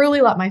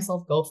truly let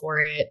myself go for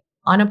it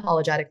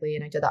unapologetically.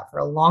 And I did that for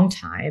a long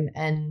time.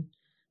 And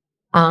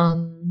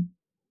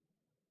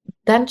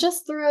then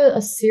just through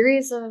a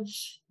series of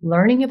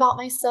learning about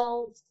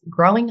myself,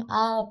 growing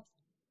up,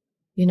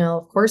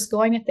 of course,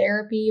 going to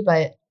therapy,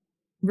 but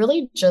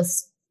really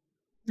just,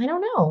 I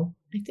don't know,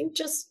 I think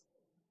just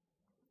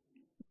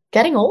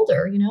getting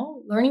older,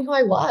 learning who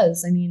I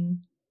was. I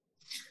mean,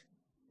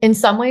 in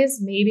some ways,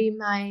 maybe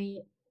my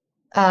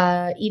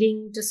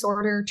eating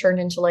disorder turned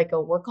into like a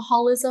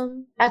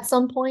workaholism at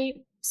some point.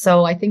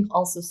 So I think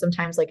also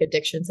sometimes like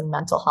addictions and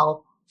mental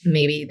health,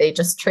 maybe they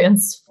just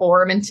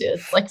transform into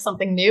like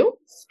something new.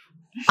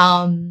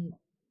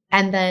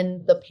 And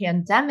then the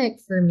pandemic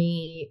for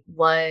me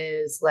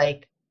was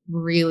like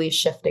really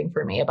shifting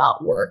for me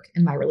about work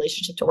and my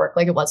relationship to work,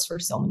 like it was for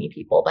so many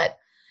people. But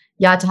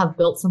yeah, to have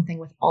built something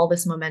with all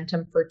this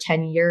momentum for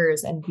 10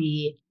 years and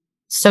be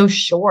so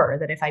sure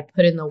that if I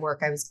put in the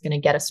work, I was going to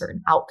get a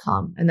certain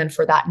outcome. And then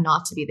for that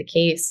not to be the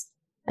case,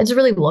 and to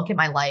really look at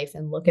my life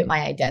and look at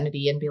my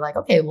identity and be like,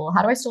 okay, well,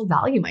 how do I still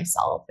value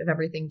myself if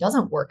everything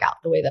doesn't work out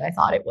the way that I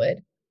thought it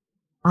would?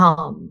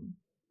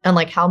 And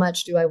like, how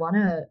much do I want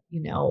to,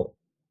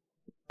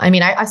 I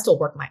mean, I still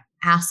work my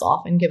ass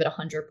off and give it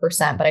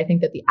 100%, but I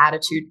think that the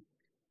attitude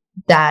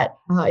that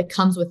it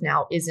comes with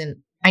now isn't,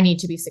 I need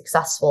to be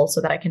successful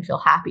so that I can feel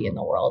happy in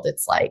the world.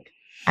 It's like,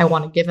 I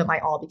want to give it my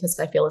all because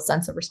I feel a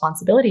sense of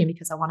responsibility and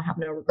because I want to have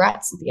no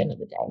regrets at the end of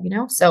the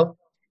day, So,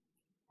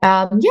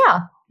 yeah,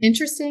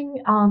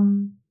 interesting.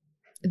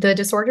 The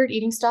disordered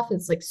eating stuff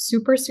is like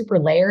super, super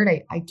layered.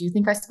 I do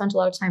think I spent a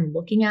lot of time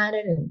looking at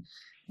it and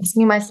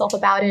asking myself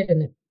about it.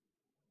 And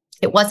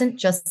it wasn't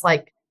just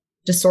like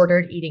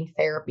disordered eating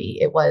therapy.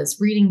 It was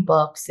reading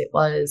books. It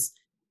was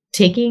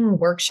taking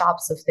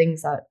workshops of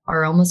things that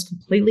are almost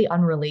completely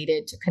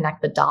unrelated to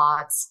connect the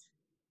dots.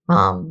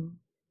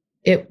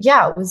 It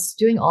was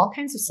doing all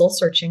kinds of soul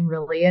searching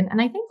really.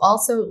 And I think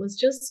also it was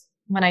just,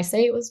 when I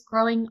say it was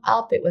growing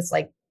up, it was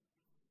like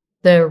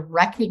the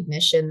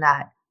recognition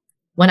that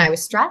when I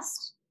was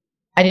stressed,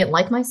 I didn't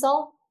like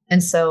myself.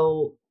 And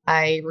so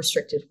I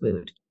restricted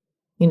food,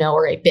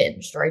 or I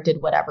binged or I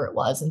did whatever it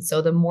was. And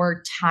so the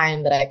more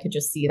time that I could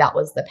just see that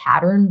was the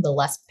pattern, the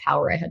less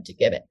power I had to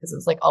give it. Because it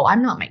was like, oh,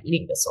 I'm not my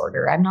eating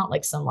disorder. I'm not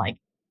like some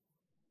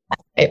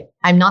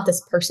I'm not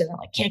this person that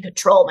like can't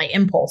control my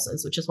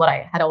impulses, which is what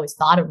I had always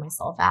thought of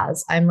myself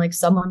as. I'm like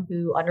someone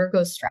who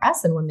undergoes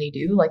stress. And when they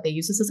do, like they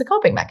use this as a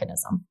coping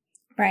mechanism.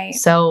 Right.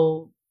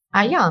 So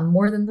I'm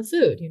more than the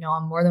food,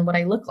 I'm more than what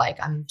I look like.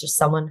 I'm just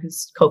someone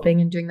who's coping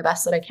and doing the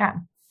best that I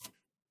can.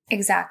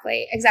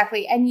 Exactly.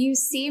 And you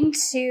seem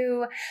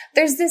to,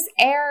 there's this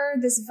air,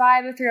 this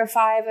vibe of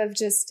 305 of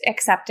just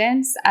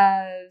acceptance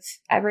of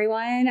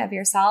everyone, of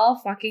yourself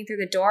walking through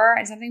the door.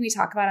 And something we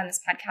talk about on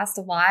this podcast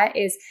a lot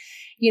is,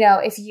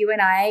 if you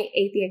and I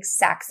ate the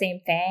exact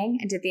same thing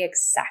and did the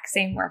exact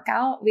same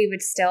workout, we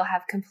would still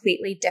have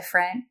completely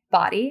different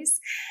bodies.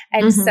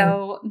 And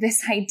so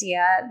this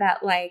idea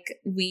that like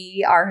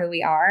we are who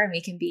we are and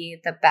we can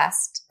be the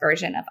best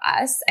version of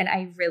us. And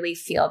I really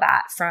feel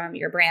that from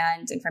your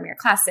brand and from your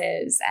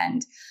classes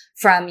and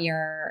from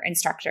your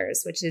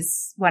instructors, which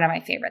is one of my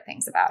favorite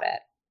things about it.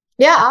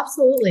 Yeah,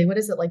 absolutely. What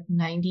is it? Like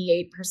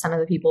 98% of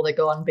the people that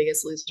go on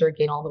Biggest Loser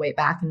gain all the weight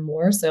back and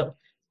more. So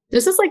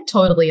this is like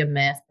totally a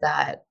myth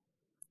that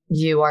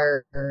you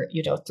are,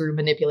 through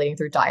manipulating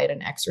through diet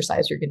and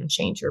exercise, you're going to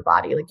change your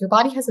body. Like your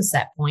body has a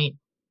set point.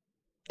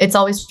 It's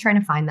always trying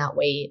to find that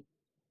weight.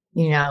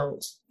 You're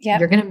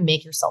going to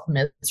make yourself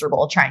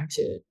miserable trying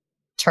to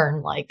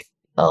turn like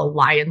a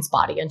lion's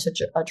body into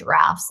a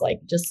giraffe's. Like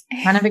just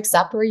kind of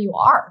accept where you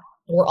are.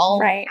 We're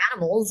all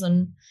animals,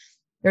 and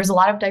there's a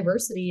lot of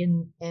diversity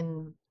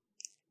in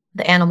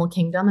the animal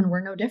kingdom, and we're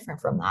no different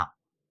from that.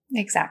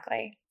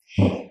 Exactly.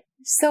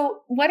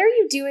 So what are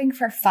you doing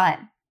for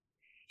fun?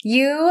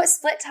 You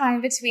split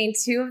time between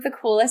two of the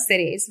coolest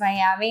cities,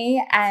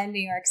 Miami and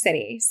New York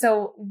City.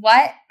 So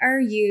what are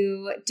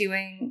you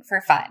doing for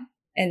fun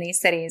in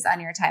these cities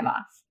on your time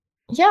off?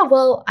 Yeah,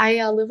 well,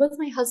 I live with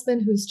my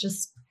husband, who's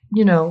just,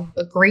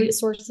 a great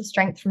source of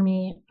strength for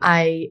me.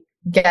 I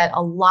get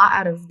a lot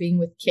out of being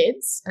with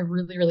kids. I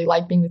really, really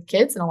like being with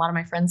kids, and a lot of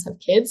my friends have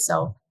kids.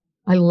 So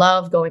I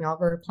love going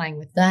over, playing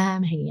with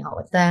them, hanging out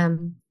with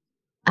them.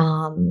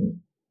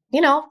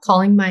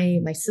 Calling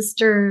my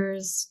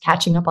sisters,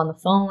 catching up on the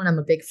phone. I'm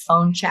a big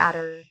phone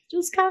chatter,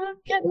 just kind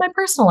of getting my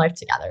personal life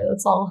together.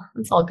 That's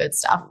all good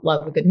stuff.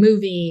 Love a good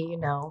movie,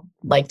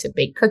 like to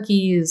bake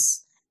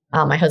cookies.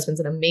 My husband's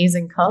an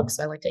amazing cook,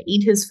 so I like to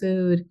eat his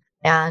food.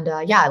 And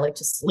I like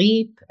to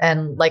sleep.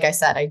 And like I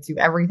said, I do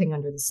everything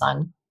under the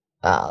sun.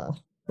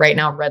 right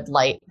now, red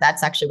light.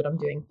 That's actually what I'm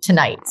doing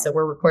tonight. So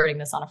we're recording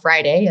this on a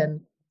Friday,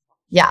 and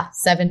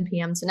 7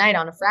 p.m. tonight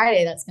on a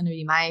Friday. That's going to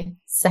be my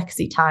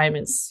sexy time,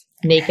 is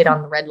naked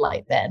on the red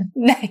light bed,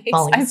 Nice.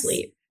 falling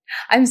asleep.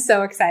 I'm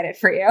so excited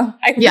for you.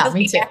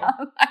 Me too.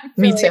 I'm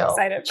Me really too.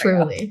 excited for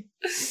Truly.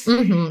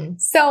 Mm-hmm.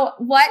 So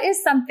what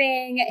is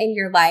something in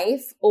your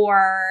life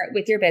or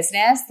with your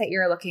business that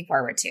you're looking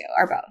forward to,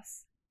 or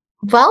both?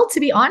 Well, to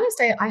be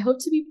honest, I hope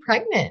to be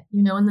pregnant,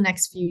 in the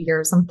next few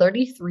years. I'm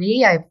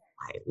 33. I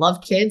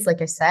love kids.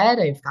 Like I said,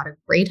 I've got a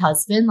great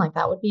husband. Like,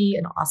 that would be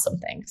an awesome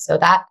thing. So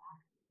that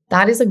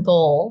is a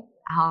goal.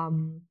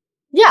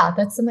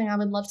 That's something I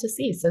would love to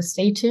see. So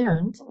stay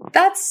tuned.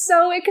 That's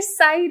so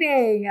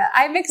exciting.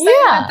 I'm excited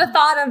at the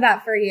thought of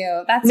that for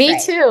you. That's Me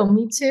great. too.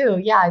 Me too.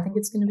 Yeah, I think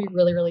it's going to be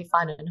really, really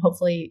fun. And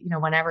hopefully,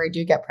 whenever I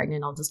do get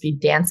pregnant, I'll just be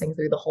dancing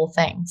through the whole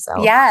thing.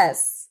 So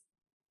Yes.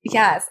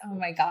 Oh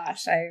my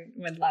gosh. I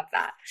would love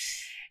that.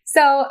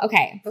 So,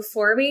 okay,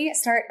 before we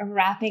start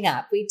wrapping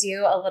up, we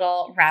do a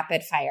little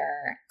rapid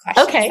fire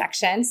question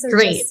section. So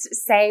Great. Just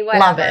say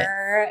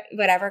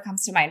whatever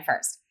comes to mind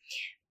first.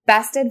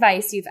 Best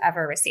advice you've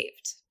ever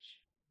received?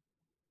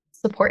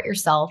 Support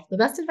yourself. The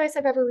best advice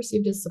I've ever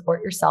received is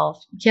support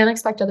yourself. You can't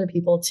expect other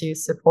people to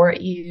support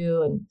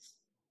you, and,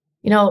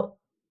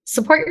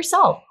 support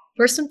yourself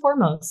first and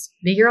foremost.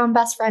 Be your own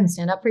best friend.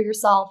 Stand up for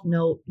yourself.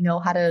 Know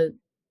how to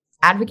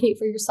advocate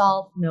for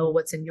yourself. Know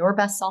what's in your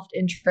best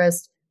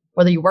self-interest,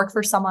 whether you work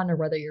for someone or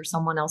whether you're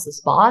someone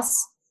else's boss.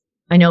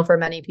 I know for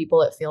many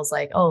people, it feels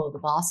like, oh, the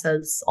boss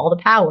has all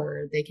the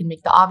power. They can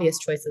make the obvious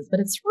choices, but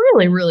it's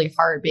really, really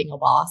hard being a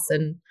boss.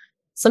 And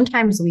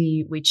sometimes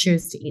we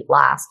choose to eat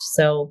last.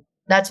 So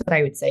that's what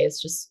I would say, is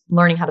just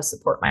learning how to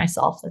support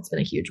myself. That's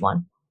been a huge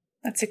one.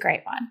 That's a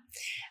great one.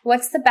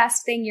 What's the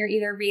best thing you're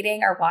either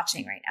reading or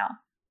watching right now?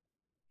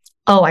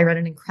 Oh, I read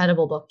an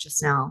incredible book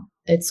just now.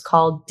 It's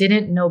called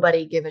Didn't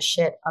Nobody Give a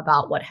Shit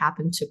About What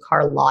Happened to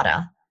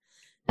Carlotta?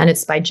 And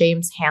it's by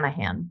James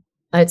Hanahan.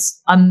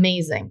 It's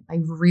amazing. I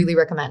really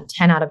recommend.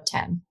 10 out of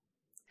 10.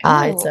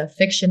 It's a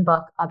fiction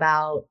book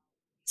about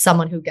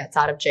someone who gets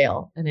out of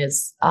jail and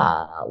is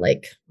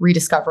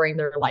rediscovering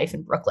their life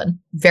in Brooklyn.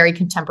 Very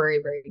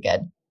contemporary, very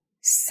good.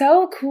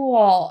 So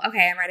cool.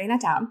 Okay, I'm writing that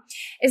down.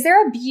 Is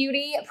there a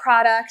beauty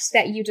product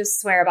that you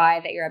just swear by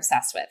that you're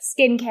obsessed with?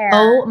 Skincare?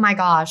 Oh my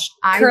gosh.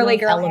 Curly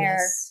girl hair.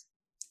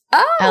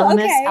 Oh,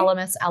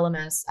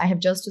 LMS. I have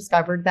just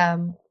discovered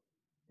them.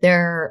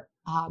 They're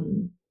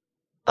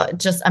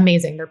just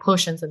amazing. Their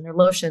potions and their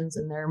lotions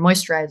and their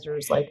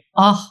moisturizers.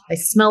 I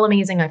smell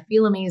amazing. I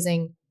feel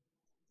amazing.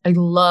 I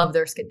love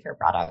their skincare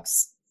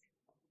products.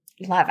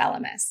 Love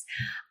LMS.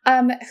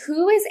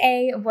 Who is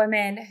a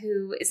woman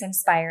who is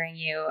inspiring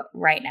you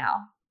right now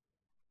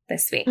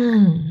this week?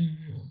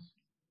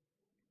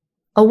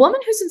 A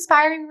woman who's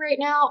inspiring right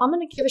now, I'm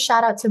going to give a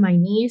shout out to my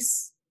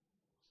niece.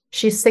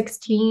 She's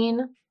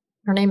 16.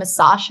 Her name is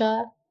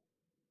Sasha.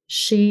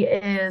 She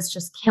is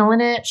just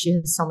killing it. She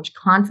has so much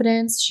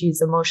confidence.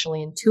 She's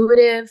emotionally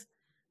intuitive.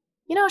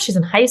 She's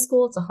in high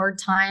school. It's a hard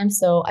time.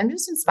 So I'm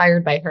just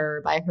inspired by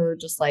her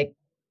just like,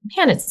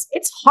 man, it's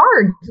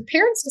hard. Your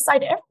parents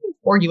decide everything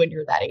for you when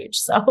you're that age.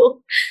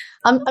 So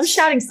I'm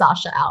shouting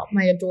Sasha out,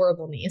 my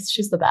adorable niece.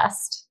 She's the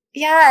best.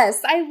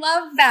 Yes, I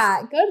love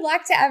that. Good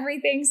luck to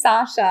everything,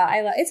 Sasha.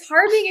 It's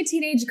hard being a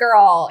teenage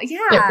girl. Yeah.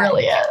 It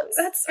really is.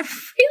 That's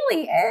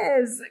really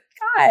is.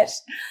 Gosh.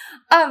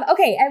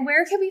 Okay. And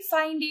where can we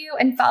find you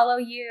and follow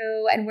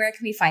you? And where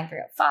can we find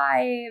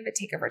 305,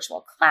 take a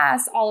virtual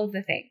class, all of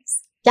the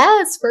things?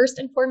 Yes. First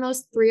and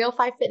foremost,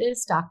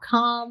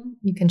 305fitness.com.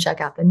 You can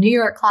check out the New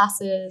York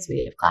classes.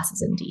 We have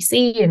classes in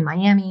DC, in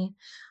Miami,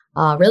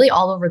 really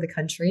all over the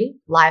country.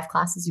 Live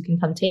classes you can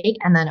come take.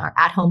 And then our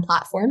at-home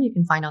platform you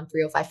can find on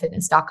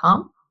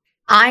 305fitness.com.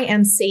 I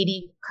am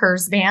Sadie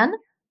Kurzban,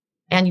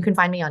 and you can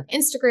find me on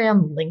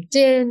Instagram,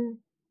 LinkedIn,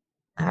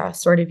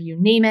 you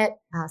name it.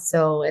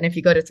 And if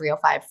you go to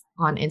 305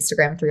 on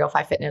Instagram,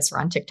 305 Fitness, or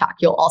on TikTok,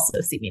 you'll also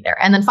see me there.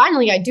 And then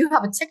finally, I do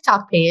have a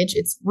TikTok page.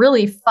 It's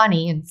really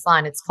funny and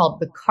fun. It's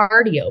called The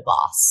Cardio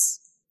Boss.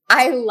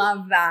 I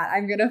love that.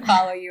 I'm going to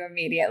follow you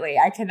immediately.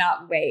 I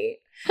cannot wait.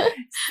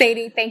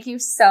 Sadie, thank you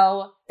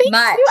so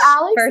much you,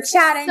 Alex. for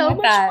chatting so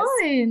with much us.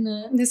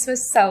 Fun. This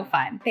was so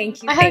fun.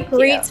 Thank you. I had a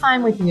great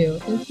time with you.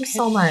 Thank you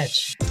so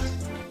much.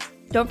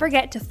 Don't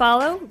forget to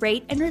follow,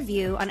 rate, and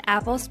review on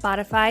Apple,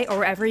 Spotify, or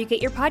wherever you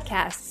get your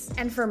podcasts.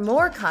 And for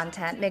more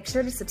content, make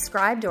sure to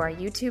subscribe to our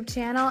YouTube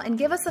channel and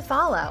give us a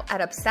follow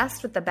at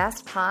Obsessed with the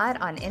Best Pod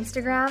on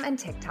Instagram and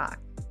TikTok.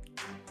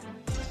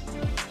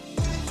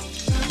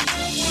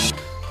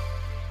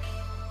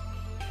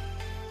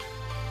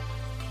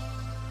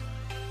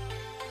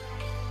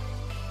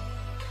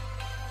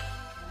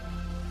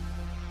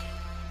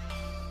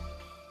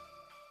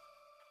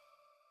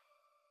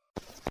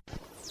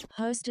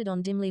 Hosted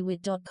on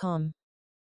dimlywit.com.